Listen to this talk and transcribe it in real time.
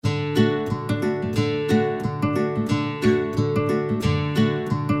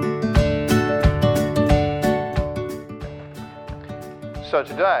So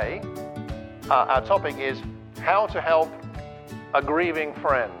today, our topic is how to help a grieving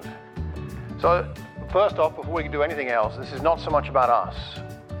friend. So first off, before we can do anything else, this is not so much about us.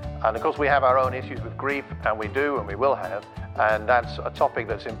 And of course we have our own issues with grief, and we do and we will have, and that's a topic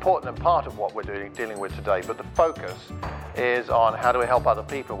that's important and part of what we're dealing with today. But the focus is on how do we help other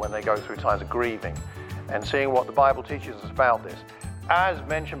people when they go through times of grieving, and seeing what the Bible teaches us about this. As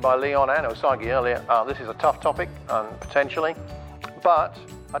mentioned by Leon and Osagi earlier, this is a tough topic, potentially, but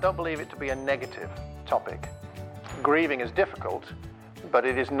I don't believe it to be a negative topic. Grieving is difficult, but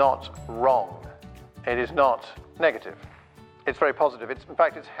it is not wrong. It is not negative. It's very positive. In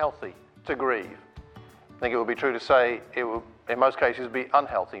fact, it's healthy to grieve. I think it would be true to say it will, in most cases, be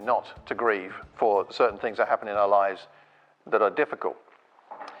unhealthy not to grieve for certain things that happen in our lives that are difficult.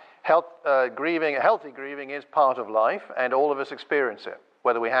 Healthy grieving is part of life, and all of us experience it,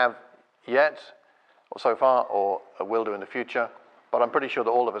 whether we have yet, or so far, or will do in the future. But I'm pretty sure that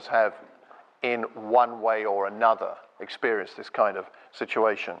all of us have, in one way or another, experienced this kind of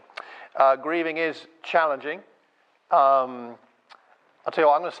situation. Grieving is challenging. I'll tell you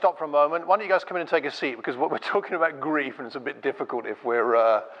what, I'm going to stop for a moment. Why don't you guys come in and take a seat, because we're talking about grief, and it's a bit difficult if we're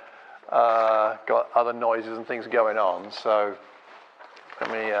got other noises and things going on. So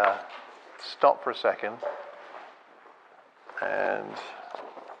let me stop for a second, and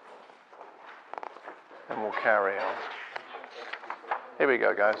we'll carry on. Here we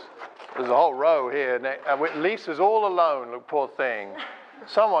go, guys. There's a whole row here. Lisa's all alone. Look, poor thing.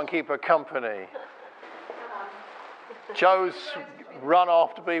 Someone keep her company. Joe's run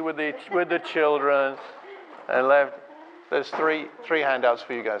off to be with the children and left. There's three handouts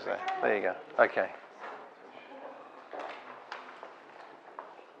for you guys there. There you go. Okay.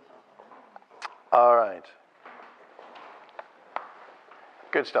 All right.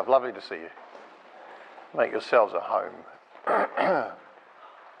 Good stuff. Lovely to see you. Make yourselves at home.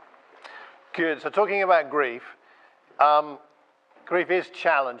 Good. So talking about grief, grief is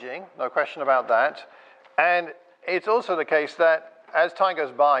challenging, no question about that. And it's also the case that as time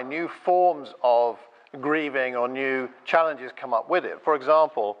goes by, new forms of grieving or new challenges come up with it. For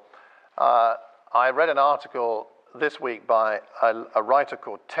example, I read an article this week by a writer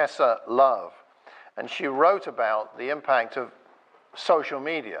called Tessa Love, and she wrote about the impact of social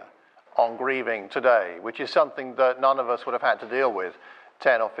media on grieving today, which is something that none of us would have had to deal with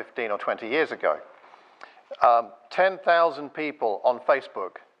 10 or 15 or 20 years ago. 10,000 people on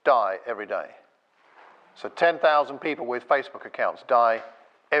Facebook die every day. So 10,000 people with Facebook accounts die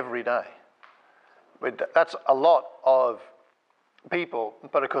every day. That's a lot of people,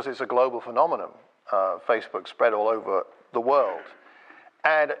 but of course it's a global phenomenon. Facebook spread all over the world.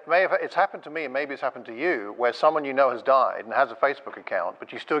 And it's happened to me, and maybe it's happened to you, where someone you know has died and has a Facebook account,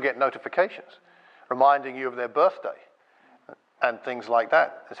 but you still get notifications reminding you of their birthday and things like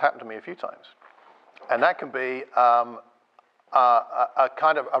that. It's happened to me a few times. And that can be a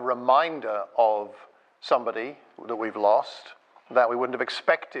kind of a reminder of somebody that we've lost that we wouldn't have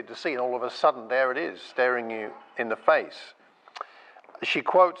expected to see, and all of a sudden there it is, staring you in the face. She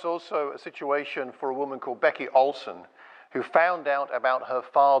quotes also a situation for a woman called Becky Olson, who found out about her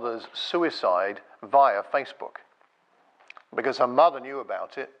father's suicide via Facebook, because her mother knew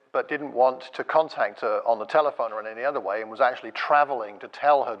about it, but didn't want to contact her on the telephone or in any other way, and was actually traveling to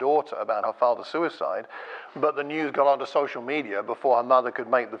tell her daughter about her father's suicide. But the news got onto social media before her mother could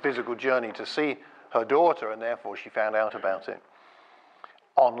make the physical journey to see her daughter, and therefore she found out about it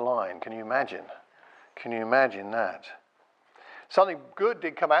online. Can you imagine? Can you imagine that? Something good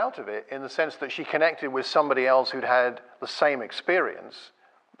did come out of it, in the sense that she connected with somebody else who'd had the same experience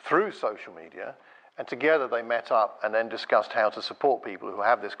through social media, and together they met up and then discussed how to support people who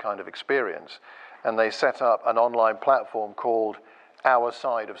have this kind of experience. And they set up an online platform called Our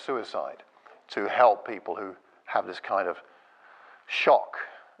Side of Suicide to help people who have this kind of shock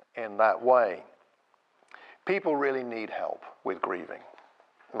in that way. People really need help with grieving.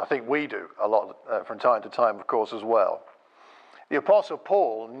 And I think we do a lot from time to time, of course, as well. The Apostle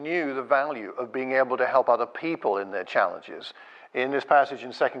Paul knew the value of being able to help other people in their challenges. In this passage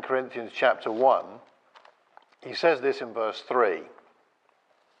in 2 Corinthians chapter 1, he says this in verse 3.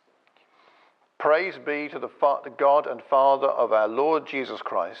 Praise be to the God and Father of our Lord Jesus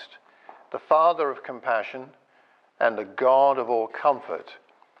Christ, the Father of compassion and the God of all comfort,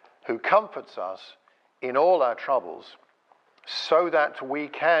 who comforts us in all our troubles, so that we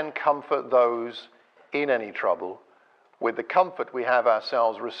can comfort those in any trouble with the comfort we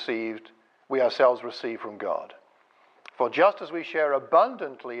ourselves receive from God. For just as we share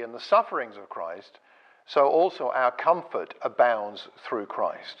abundantly in the sufferings of Christ, so also our comfort abounds through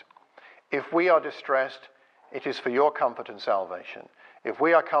Christ. If we are distressed, it is for your comfort and salvation. If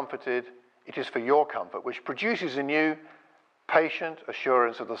we are comforted, it is for your comfort, which produces in you patient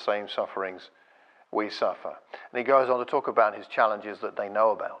assurance of the same sufferings we suffer. And he goes on to talk about his challenges that they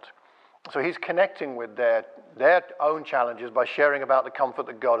know about. So he's connecting with their own challenges by sharing about the comfort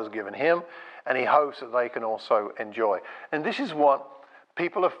that God has given him, and he hopes that they can also enjoy. And this is what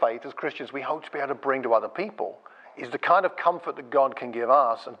people of faith, as Christians, we hope to be able to bring to other people, is the kind of comfort that God can give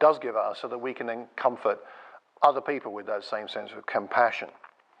us and does give us so that we can then comfort other people with that same sense of compassion.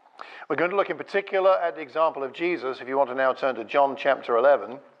 We're going to look in particular at the example of Jesus. If you want to now turn to John chapter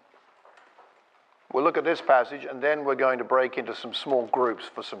 11, we'll look at this passage and then we're going to break into some small groups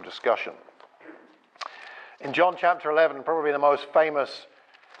for some discussion. In John chapter 11, probably the most famous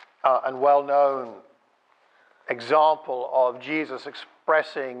and well-known example of Jesus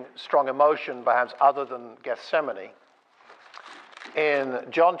expressing strong emotion, perhaps other than Gethsemane. In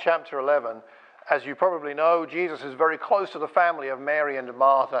John chapter 11, as you probably know, Jesus is very close to the family of Mary and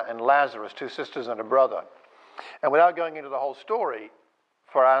Martha and Lazarus, two sisters and a brother. And without going into the whole story,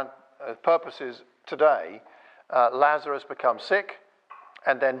 for our purposes today, Lazarus becomes sick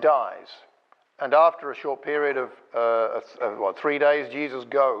and then dies. And after a short period of 3 days, Jesus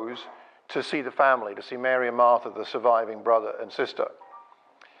goes to see the family, to see Mary and Martha, the surviving brother and sister.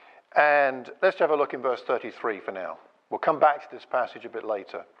 And let's have a look in verse 33 for now. We'll come back to this passage a bit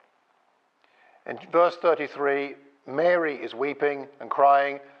later. In verse 33, Mary is weeping and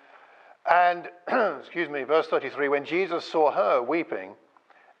crying. And, verse 33, when Jesus saw her weeping,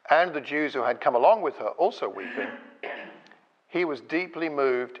 and the Jews who had come along with her also weeping, he was deeply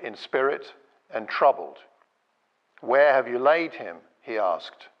moved in spirit and troubled. Where have you laid him? He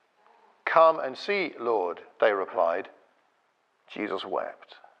asked. Come and see, Lord, they replied. Jesus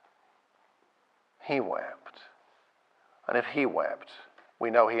wept. He wept. And if he wept, we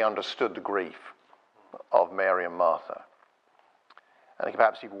know he understood the grief of Mary and Martha. And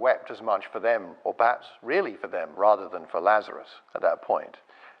perhaps he wept as much for them, or perhaps really for them, rather than for Lazarus at that point.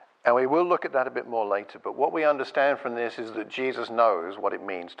 And we will look at that a bit more later. But what we understand from this is that Jesus knows what it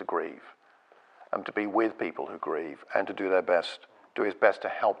means to grieve, and to be with people who grieve, and to do his best to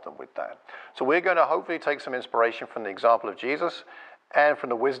help them with that. So we're going to hopefully take some inspiration from the example of Jesus and from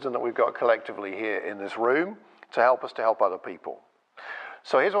the wisdom that we've got collectively here in this room to help us to help other people.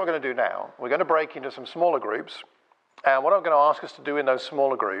 So here's what we're going to do now. We're going to break into some smaller groups. And what I'm going to ask us to do in those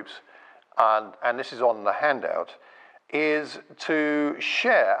smaller groups, and this is on the handout, is to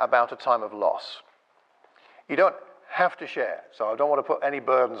share about a time of loss. You don't have to share, so I don't want to put any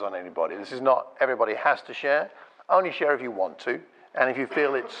burdens on anybody. This is not everybody has to share. Only share if you want to, and if you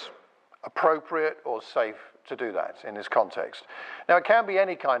feel it's appropriate or safe to do that in this context. Now, it can be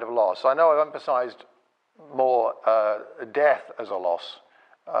any kind of loss. I know I've emphasized more death as a loss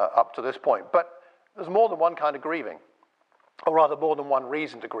up to this point, but there's more than one kind of grieving, or rather more than one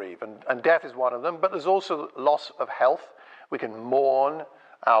reason to grieve, and death is one of them, but there's also loss of health. We can mourn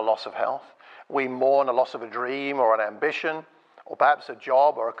our loss of health. We mourn a loss of a dream or an ambition, or perhaps a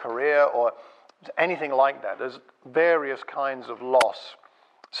job or a career, or anything like that. There's various kinds of loss.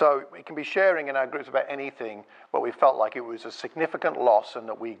 So we can be sharing in our groups about anything where we felt like it was a significant loss and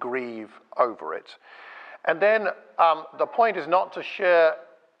that we grieve over it. And then the point is not to share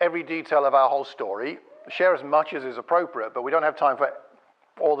every detail of our whole story. Share as much as is appropriate, but we don't have time for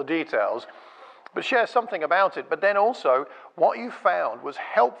all the details. But share something about it. But then also, what you found was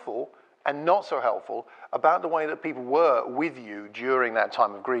helpful and not so helpful about the way that people were with you during that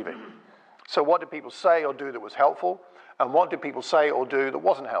time of grieving. So what did people say or do that was helpful? And what did people say or do that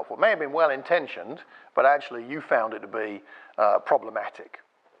wasn't helpful? It may have been well-intentioned, but actually you found it to be problematic.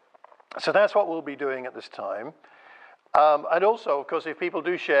 So that's what we'll be doing at this time. And also, of course, if people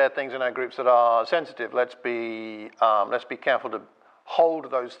do share things in our groups that are sensitive, let's be careful to hold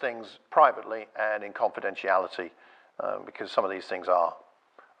those things privately and in confidentiality, because some of these things are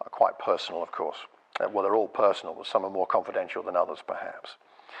quite personal, of course. Well, they're all personal, but some are more confidential than others, perhaps.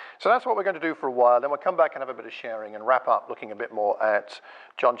 So that's what we're going to do for a while. Then we'll come back and have a bit of sharing and wrap up looking a bit more at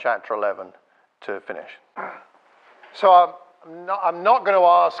John chapter 11 to finish. So I'm not going to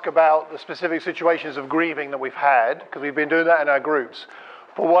ask about the specific situations of grieving that we've had, because we've been doing that in our groups.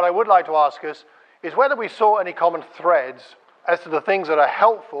 But what I would like to ask us is whether we saw any common threads as to the things that are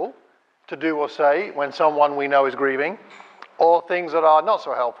helpful to do or say when someone we know is grieving, or things that are not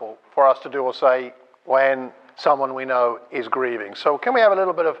so helpful for us to do or say when someone we know is grieving. So can we have a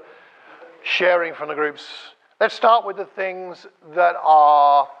little bit of sharing from the groups? Let's start with the things that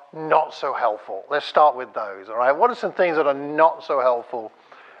are not so helpful. Let's start with those, all right? What are some things that are not so helpful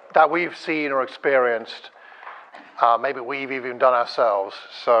that we've seen or experienced? Maybe we've even done ourselves.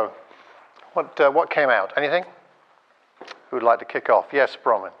 So what came out? Anything? who would like to kick off? Yes,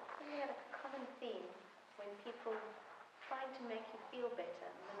 Bronwyn. We had a common theme when people trying to make you feel better,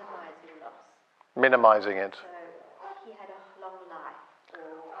 minimize your loss. Minimizing it. So he had a long life,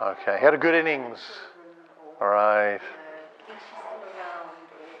 or Okay, he had a good innings. children, All or right. she's still around,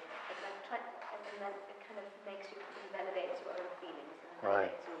 or but like and then that it kind of makes you validates your own feelings and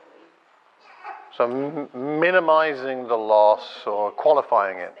Right. validates your grief. So minimizing the loss or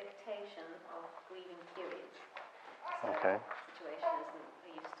qualifying it. Expectation of grieving periods. So Okay. the situation isn't,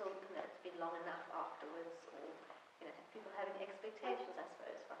 are you still, it's been long enough afterwards, or people having expectations, I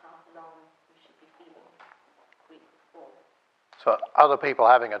suppose, for how long you should be feeling grief for. So other people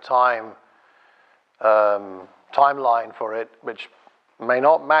having a timeline for it, which may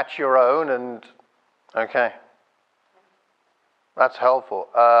not match your own, and okay, that's helpful.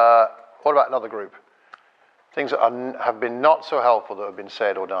 What about another group? Things that have been not so helpful that have been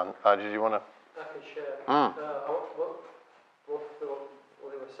said or done. Did you want to? I can share.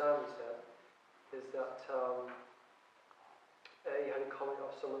 What Simon said is that he had a comment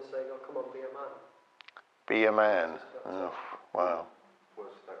of someone saying, "Oh, come on, be a man." Be a man. Oh, wow.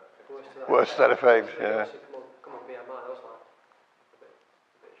 Worse to that effect. Yeah. Come on, be a man. I was like a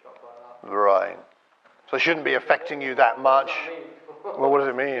bit shocked by that. Right. So it shouldn't be affecting you that much. Well, what does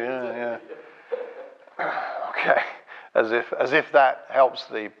it mean? Yeah. Okay. As if that helps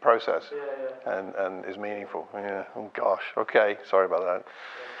the process. Yeah. And is meaningful. Yeah. Oh gosh. Okay. Sorry about that.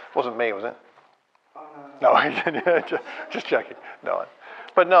 Wasn't me, was it? No. just checking. No.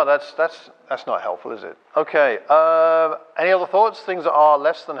 But no, that's not helpful, is it? Okay. Any other thoughts? Things that are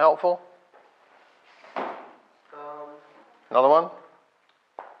less than helpful? Another one?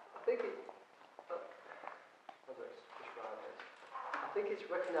 I think I think it's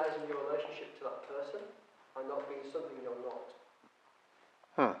recognizing your relationship to that person and not being something you're not.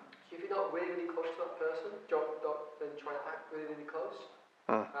 So if you're not really, really close to that person, don't then try and act really, really close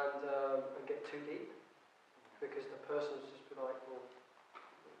and get too deep, because the person's just be like, well,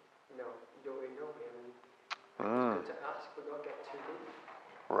 you don't really know me, and it's good to ask, but not get too deep.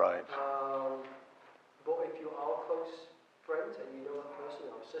 Right. But if you are close friends and you know that person,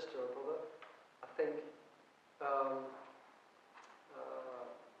 or sister or brother, I think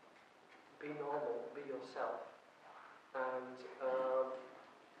be normal, be yourself, and I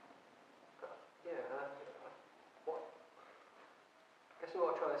guess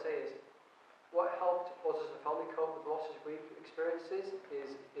what I'm trying to say is, what helped us as a family cope with losses, grief experiences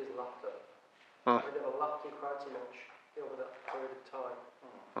is laughter. We never laughed and cried so much over that period of time.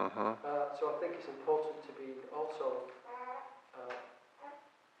 So I think it's important to be also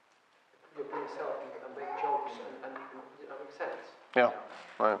be yourself and make jokes and that makes sense. Yeah.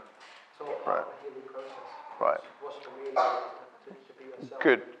 Right. It's all part of the healing process. Right. What's for me to be yourself.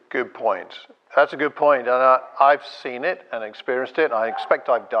 Good point. That's a good point, and I've seen it and experienced it, and I expect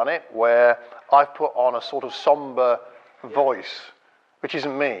I've done it, where I've put on a sort of somber voice, which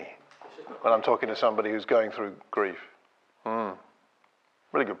isn't me, when I'm talking to somebody who's going through grief.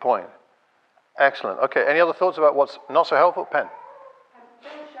 Really good point. Excellent. Okay, any other thoughts about what's not so helpful? Pen?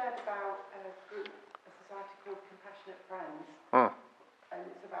 Bill shared about a society called Compassionate Friends, and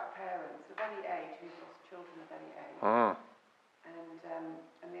it's about parents of any age who've lost children of any age.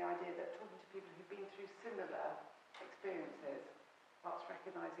 And the idea that talking to people who've been through similar experiences, whilst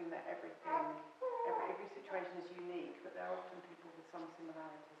recognising that every situation is unique, but there are often people with some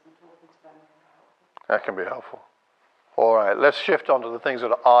similarities, and talking to them can be helpful. That can be helpful. All right, let's shift on to the things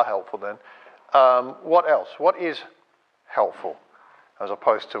that are helpful then. What else? What is helpful as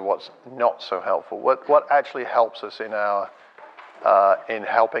opposed to what's not so helpful? What actually helps us in our in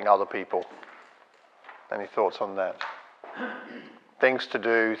helping other people? Any thoughts on that? Things to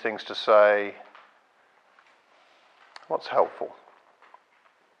do, things to say. What's helpful?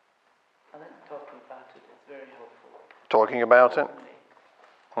 I think talking about it is very helpful. Talking about it?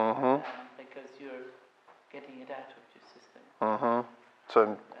 Because you're getting it out of your system.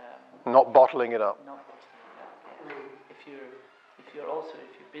 So not bottling it up. Not bottling it up, yeah. If you're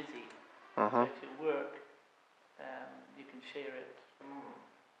busy, so if you work, you can share it.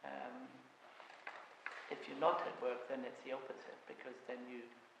 If you're not at work, then it's the opposite, because then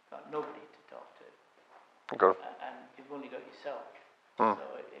you've got nobody to talk to. And you've only got yourself. So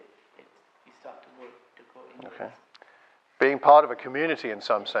you start to work to go in. Okay. Being part of a community in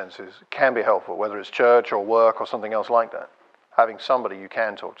some senses can be helpful, whether it's church or work or something else like that. Having somebody you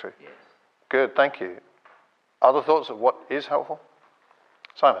can talk to. Yes. Good, thank you. Other thoughts of what is helpful?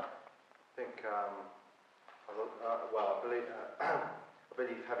 Simon? I think, I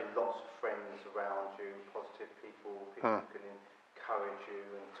believe having lots of friends around you, positive people who can encourage you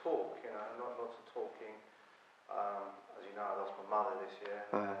and talk, lots of talking. As you know, I lost my mother this year,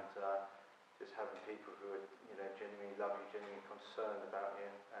 and just having people who are, genuinely love you, genuinely concerned about you,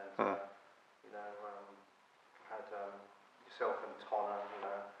 and had yourself and Tonna,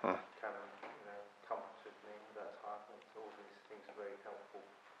 kind of, comforted me at that time. And all these things are very helpful.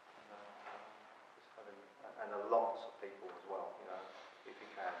 Just having, and a lots of people as well, if you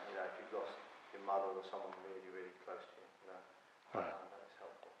can, if you've lost your mother or someone really, really close to you, that's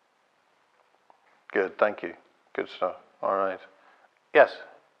helpful. Good, thank you. Good stuff. All right. Yes?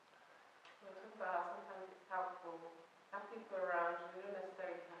 Sometimes it's helpful to have people around you. You don't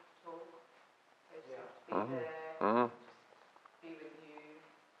necessarily have to talk. They just have to be there, just be with you.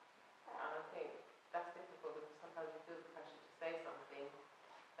 And I think that's difficult because sometimes we feel the pressure to say something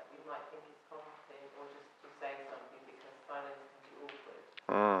that we might think is comforting, or just to say something because silence can be awkward.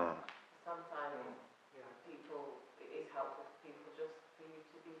 Sometimes it is helpful for people just for you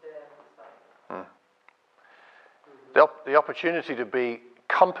to be there and silent. The opportunity to be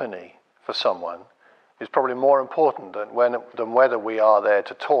company for someone is probably more important than whether we are there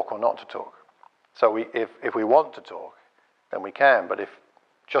to talk or not to talk. So if we want to talk, then we can. But if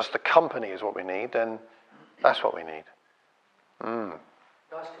just the company is what we need, then that's what we need. Nice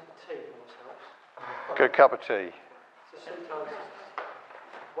cup of tea always helps. Good cup of tea. So sometimes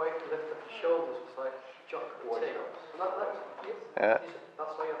weight to lift up your shoulders, it's like jot a cup of tea. And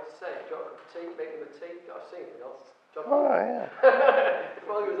that's what you have to say. Jot a cup of tea, make them a tea. You got to say anything else. Oh, yeah. If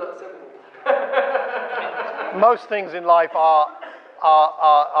only it was that simple. Most things in life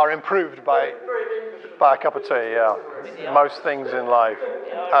are improved by a cup of tea, yeah. Most things in life.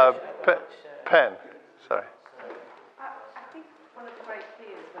 Pen, sorry. I think one of the great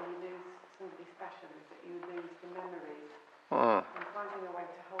fears when you lose somebody special is that you lose the memories. And finding a way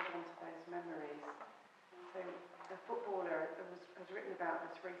to hold on to those memories. So the footballer has written about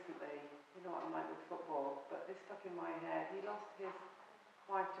this recently. You know what I'm like with football, but this stuck in my head. He lost his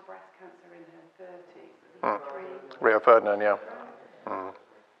wife to breast cancer in her 30s. Rio Ferdinand, yeah. And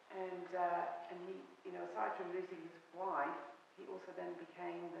he, aside from losing his wife, he also then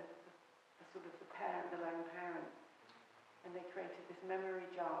became the sort of the parent, the lone parent. And they created this memory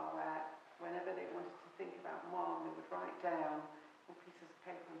jar where whenever they wanted to think about mom, they would write down on pieces of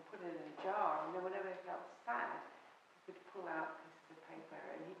paper and put it in a jar. And then whenever they felt sad, they could pull out pieces of paper.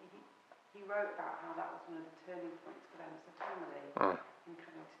 And he wrote about how that was one of the turning points for them as a family in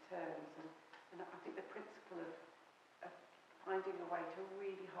coming to terms. And I think the principle of finding a way to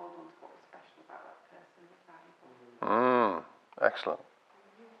really hold on to what was special about that person is valuable. Excellent.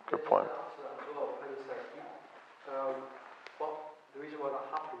 Good point. The reason why that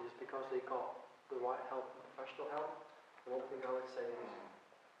happened is because they got the right help and professional help. And one thing I would say is,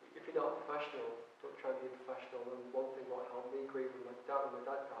 if you're not a professional, don't try and be a professional. And one thing what helped me grieve when my dad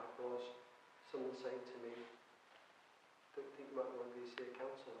died was someone saying to me, don't think you might want to see a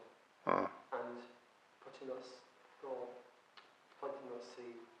counsellor. And planting that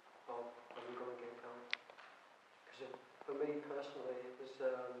seed of I'm going to get help. Because for me personally, it was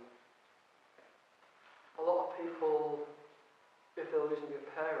a lot of people, if they're losing a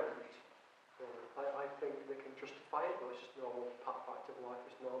parent, I think they can justify it, but it's just normal fact of life.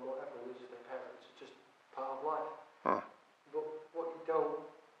 It's normal. Everyone loses their parents. It's just part of life. But what you don't,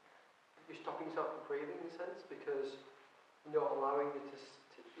 you're stopping yourself from grieving in a sense, because you're not allowing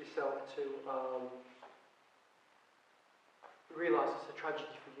yourself to realise it's a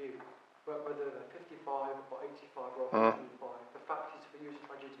tragedy for you, whether they're 55 or 85 or 105. The fact is for you it's a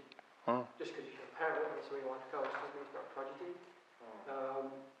tragedy. Just because you're a parent and that's the way life goes doesn't mean it's not a tragedy.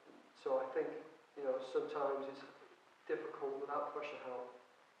 So I think, sometimes it's difficult without professional help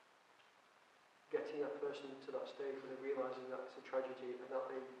getting that person to that stage where they're realising that it's a tragedy and that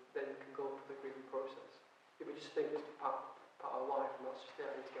they then can go through the grieving process. If we just think it's part of life and that's just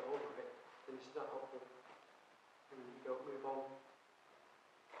there to get over it, then it's not helpful. And you don't move on.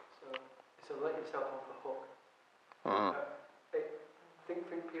 So it's a let yourself off the hook. I think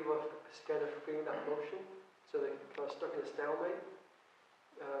people are scared of feeling that emotion, so they're stuck in a stalemate.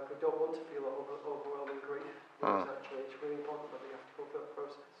 They don't want to feel overwhelming grief. Because actually, it's really important that they have to go through that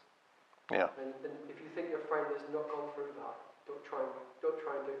process. Yeah. And if you think your friend has not gone through that, don't try and do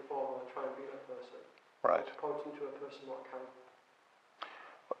it for them. Or try and be that person. Right. Point them to a person what can.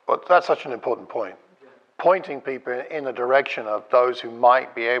 Well, that's such an important point. Yeah. Pointing people in the direction of those who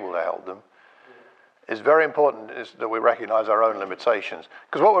might be able to help them is very important. Is that we recognise our own limitations.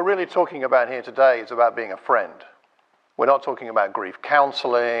 Because what we're really talking about here today is about being a friend. We're not talking about grief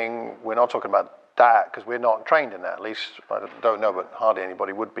counselling. We're not talking about that because we're not trained in that. At least I don't know, but hardly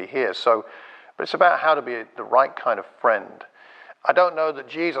anybody would be here. So, but it's about how to be the right kind of friend. I don't know that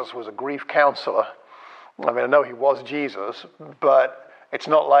Jesus was a grief counsellor, I mean, I know he was Jesus, but it's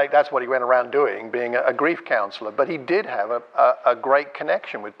not like that's what he went around doing, being a grief counselor. But he did have a great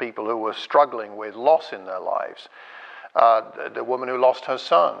connection with people who were struggling with loss in their lives. The woman who lost her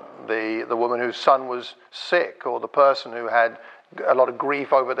son, the woman whose son was sick, or the person who had a lot of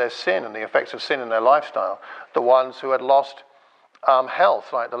grief over their sin and the effects of sin in their lifestyle, the ones who had lost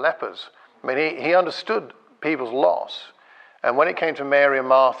health, like the lepers. I mean, he understood people's loss. And when it came to Mary and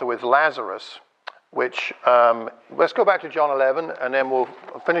Martha with Lazarus, which, let's go back to John 11, and then we'll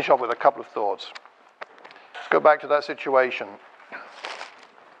finish off with a couple of thoughts. Let's go back to that situation.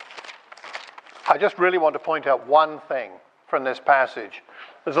 I just really want to point out one thing from this passage.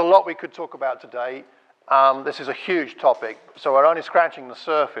 There's a lot we could talk about today. This is a huge topic, so we're only scratching the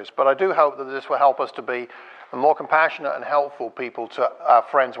surface, but I do hope that this will help us to be more compassionate and helpful people to our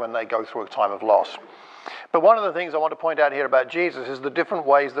friends when they go through a time of loss. But one of the things I want to point out here about Jesus is the different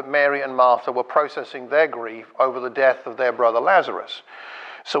ways that Mary and Martha were processing their grief over the death of their brother Lazarus.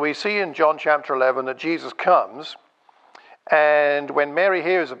 So we see in John chapter 11 that Jesus comes, and when Mary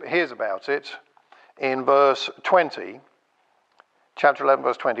hears about it, in verse 20, chapter 11,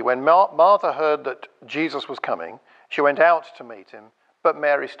 verse 20, when Martha heard that Jesus was coming, she went out to meet him, but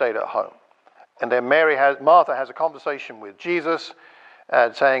Mary stayed at home. And then Martha has a conversation with Jesus,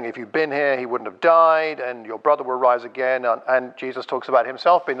 saying, if you'd been here, he wouldn't have died, and your brother will rise again. And Jesus talks about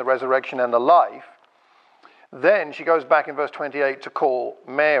himself being the resurrection and the life. Then she goes back in verse 28 to call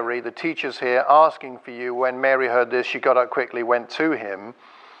Mary. The teacher's here asking for you. When Mary heard this, she got up quickly, went to him.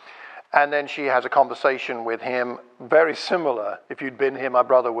 And then she has a conversation with him, very similar. If you'd been here, my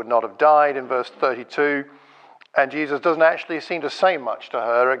brother would not have died, in verse 32. And Jesus doesn't actually seem to say much to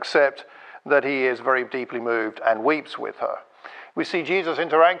her, except that he is very deeply moved and weeps with her. We see Jesus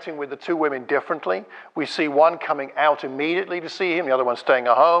interacting with the two women differently. We see one coming out immediately to see him, the other one staying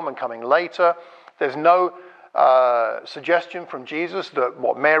at home and coming later. There's no suggestion from Jesus that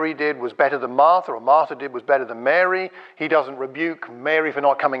what Mary did was better than Martha, or Martha did was better than Mary. He doesn't rebuke Mary for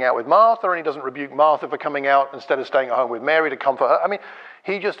not coming out with Martha, and he doesn't rebuke Martha for coming out instead of staying at home with Mary to comfort her. I mean,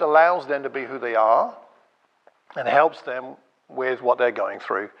 he just allows them to be who they are and helps them with what they're going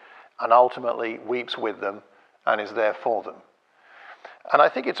through, and ultimately weeps with them and is there for them. And I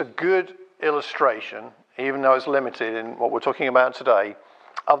think it's a good illustration, even though it's limited in what we're talking about today,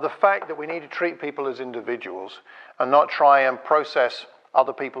 of the fact that we need to treat people as individuals and not try and process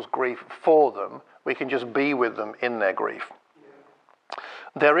other people's grief for them. We can just be with them in their grief.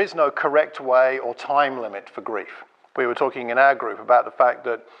 There is no correct way or time limit for grief. We were talking in our group about the fact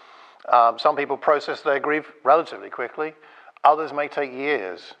that some people process their grief relatively quickly. Others may take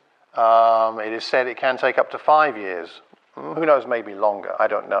years. It is said it can take up to 5 years. Who knows, maybe longer, I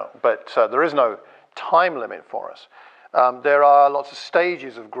don't know. But there is no time limit for us. There are lots of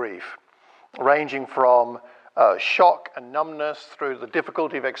stages of grief, ranging from shock and numbness through the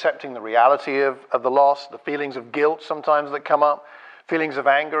difficulty of accepting the reality of the loss, the feelings of guilt sometimes that come up, feelings of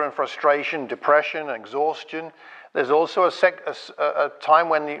anger and frustration, depression and exhaustion. There's also a time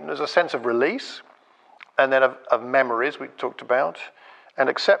when there's a sense of release, and then of memories we talked about, and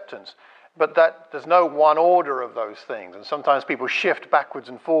acceptance. But there's no one order of those things, and sometimes people shift backwards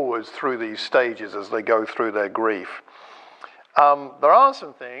and forwards through these stages as they go through their grief. There are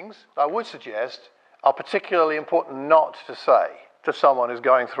some things I would suggest are particularly important not to say to someone who's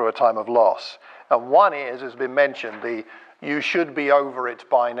going through a time of loss. And one has been mentioned, you should be over it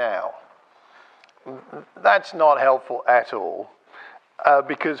by now. That's not helpful at all,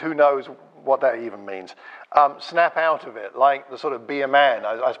 because who knows what that even means. Snap out of it, like the sort of be a man,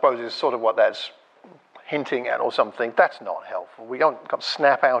 I suppose is sort of what that's hinting at or something. That's not helpful. We can't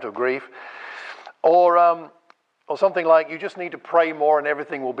snap out of grief. Or something like, you just need to pray more and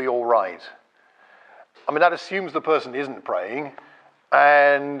everything will be all right. I mean, that assumes the person isn't praying,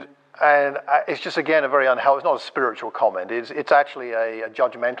 and it's just, again, a very unhelpful, it's not a spiritual comment, it's actually a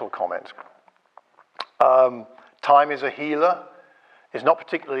judgmental comment. Time is a healer. It's not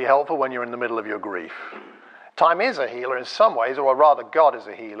particularly helpful when you're in the middle of your grief. Time is a healer in some ways, or rather God is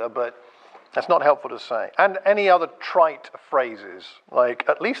a healer, but that's not helpful to say. And any other trite phrases, like,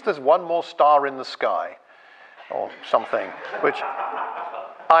 at least there's one more star in the sky, or something, which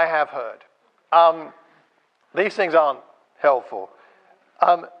I have heard. These things aren't helpful.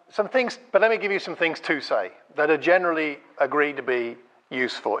 Some things, but let me give you some things to say that are generally agreed to be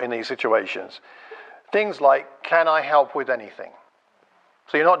useful in these situations. Things like, can I help with anything?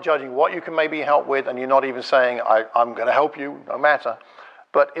 So you're not judging what you can maybe help with, and you're not even saying, I'm going to help you, no matter.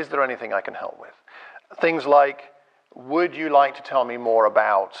 But is there anything I can help with? Things like, would you like to tell me more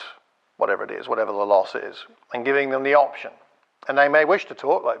about whatever it is, whatever the loss is, and giving them the option. And they may wish to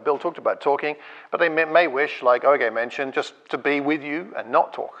talk, like Bill talked about talking, but they may wish, like Oge mentioned, just to be with you and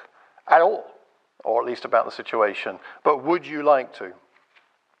not talk at all, or at least about the situation. But would you like to?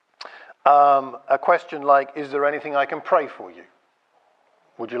 A question like, is there anything I can pray for you?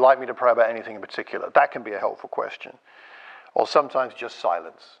 Would you like me to pray about anything in particular? That can be a helpful question. Or sometimes just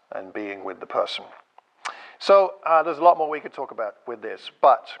silence and being with the person. So there's a lot more we could talk about with this,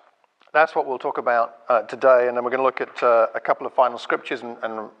 but that's what we'll talk about today, and then we're going to look at a couple of final scriptures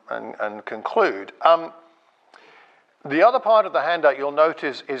and conclude. The other part of the handout you'll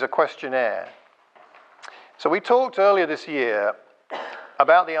notice is a questionnaire. So we talked earlier this year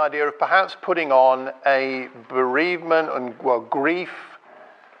about the idea of perhaps putting on a bereavement and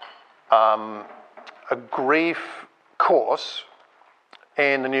grief course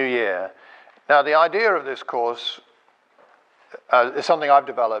in the new year. Now, the idea of this course is something I've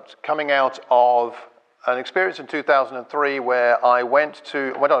developed coming out of an experience in 2003 where I went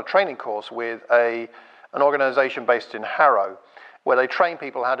on a training course with an organization based in Harrow, where they train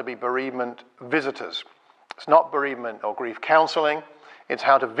people how to be bereavement visitors. It's not bereavement or grief counseling, it's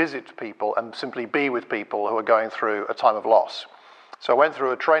how to visit people and simply be with people who are going through a time of loss. So I went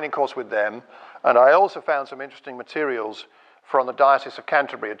through a training course with them, and I also found some interesting materials from the Diocese of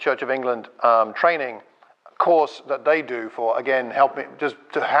Canterbury, a Church of England training course that they do for, again, helping just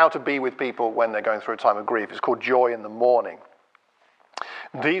to how to be with people when they're going through a time of grief. It's called Joy in the Morning.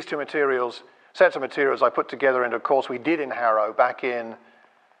 These two sets of materials I put together into a course we did in Harrow back in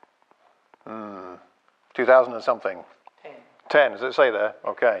 2000 and something. 10, does it say there?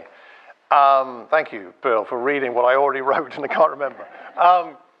 Okay. Thank you, Bill, for reading what I already wrote and I can't remember.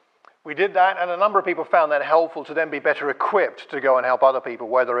 We did that, and a number of people found that helpful to then be better equipped to go and help other people,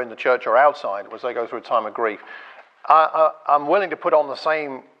 whether in the church or outside, as they go through a time of grief. I'm willing to put on the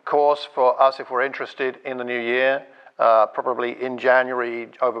same course for us if we're interested in the new year, probably in January,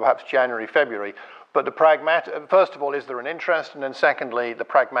 over perhaps January, February. But first of all, is there an interest? And then secondly, the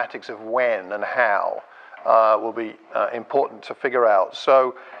pragmatics of when and how will be important to figure out.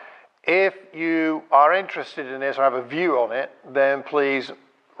 So if you are interested in this or have a view on it, then please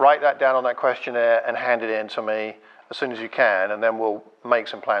write that down on that questionnaire and hand it in to me as soon as you can, and then we'll make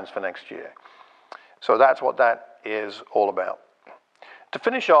some plans for next year. So that's what that is all about. To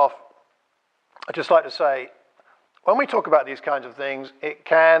finish off, I'd just like to say, when we talk about these kinds of things, it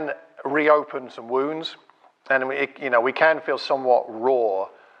can reopen some wounds, and we can feel somewhat raw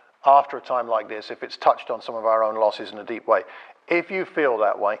after a time like this if it's touched on some of our own losses in a deep way. If you feel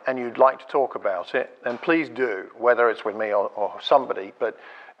that way and you'd like to talk about it, then please do, whether it's with me or somebody, but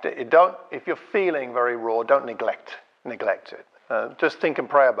if you're feeling very raw, don't neglect it. Just think and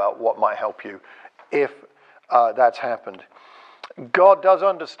pray about what might help you if that's happened. God does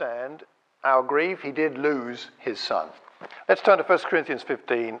understand our grief. He did lose his son. Let's turn to 1 Corinthians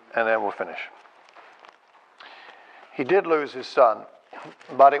 15 and then we'll finish. He did lose his son,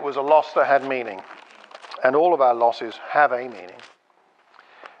 but it was a loss that had meaning. And all of our losses have a meaning.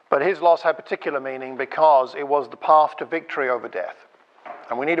 But his loss had particular meaning because it was the path to victory over death.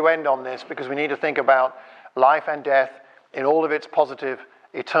 And we need to end on this because we need to think about life and death in all of its positive,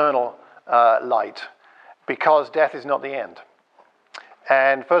 eternal light, because death is not the end.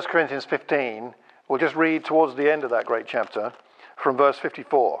 And 1 Corinthians 15, we'll just read towards the end of that great chapter from verse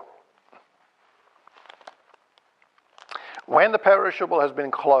 54. When the perishable has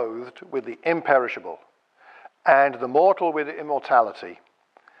been clothed with the imperishable, and the mortal with immortality,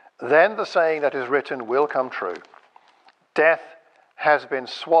 then the saying that is written will come true. Death has been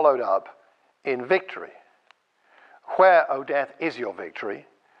swallowed up in victory. Where, O death, is your victory?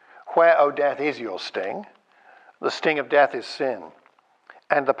 Where, O death, is your sting? The sting of death is sin,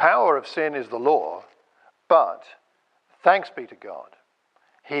 and the power of sin is the law. But, thanks be to God,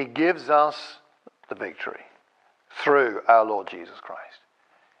 he gives us the victory through our Lord Jesus Christ.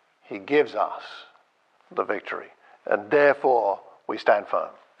 He gives us the victory, and therefore we stand firm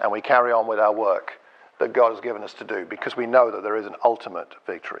and we carry on with our work that God has given us to do, because we know that there is an ultimate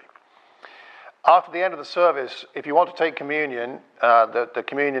victory. After the end of the service, if you want to take communion, the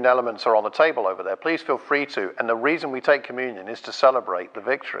communion elements are on the table over there. Please feel free to. And the reason we take communion is to celebrate the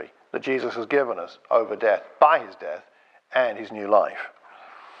victory that Jesus has given us over death, by his death and his new life.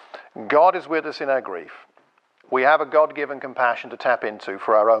 God is with us in our grief. We have a God-given compassion to tap into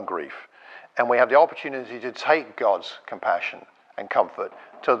for our own grief. And we have the opportunity to take God's compassion and comfort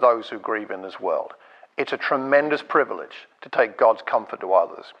to those who grieve in this world. It's a tremendous privilege to take God's comfort to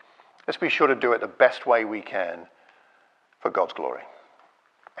others. Let's be sure to do it the best way we can for God's glory.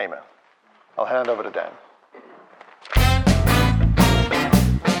 Amen. I'll hand over to Dan.